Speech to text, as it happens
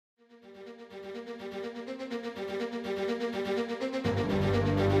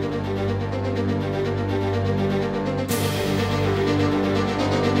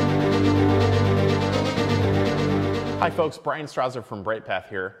Hi folks, Bryan Strawser from Bryghtpath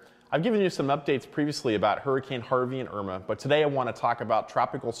here. I've given you some updates previously about Hurricane Harvey and Irma, but today I want to talk about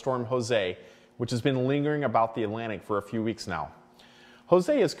Tropical Storm Jose, which has been lingering about the Atlantic for a few weeks now.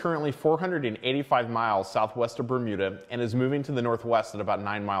 Jose is currently 485 miles southwest of Bermuda and is moving to the northwest at about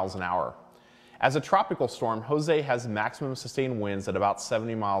 9 miles an hour. As a tropical storm, Jose has maximum sustained winds at about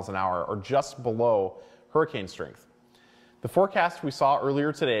 70 miles an hour, or just below hurricane strength. The forecast we saw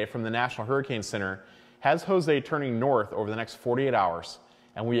earlier today from the National Hurricane Center has Jose turning north over the next 48 hours,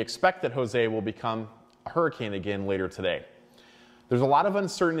 and we expect that Jose will become a hurricane again later today. There's a lot of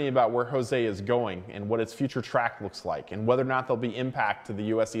uncertainty about where Jose is going and what its future track looks like, and whether or not there'll be impact to the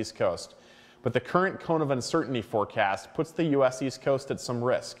U.S. East Coast. But the current cone of uncertainty forecast puts the U.S. East Coast at some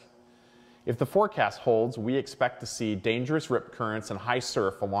risk. If the forecast holds, we expect to see dangerous rip currents and high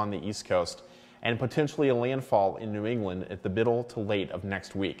surf along the East Coast, and potentially a landfall in New England at the middle to late of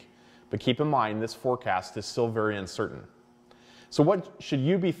next week. But keep in mind, this forecast is still very uncertain. So what should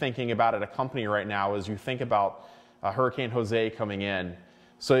you be thinking about at a company right now as you think about Hurricane Jose coming in?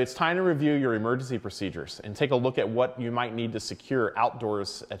 So it's time to review your emergency procedures and take a look at what you might need to secure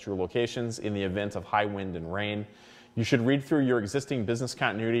outdoors at your locations in the event of high wind and rain. You should read through your existing business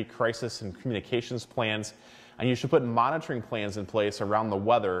continuity, crisis, and communications plans, and you should put monitoring plans in place around the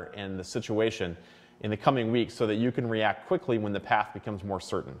weather and the situation in the coming weeks so that you can react quickly when the path becomes more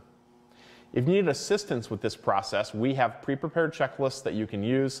certain. If you need assistance with this process, we have pre-prepared checklists that you can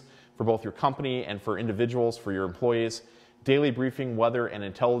use for both your company and for individuals, for your employees, daily briefing, weather and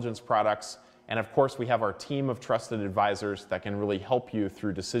intelligence products, and of course we have our team of trusted advisors that can really help you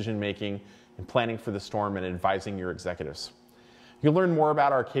through decision making and planning for the storm and advising your executives. You'll learn more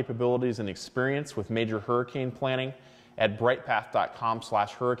about our capabilities and experience with major hurricane planning at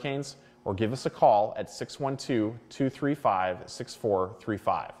brightpath.com/hurricanes, or give us a call at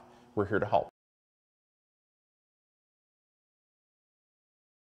 612-235-6435. We're here to help.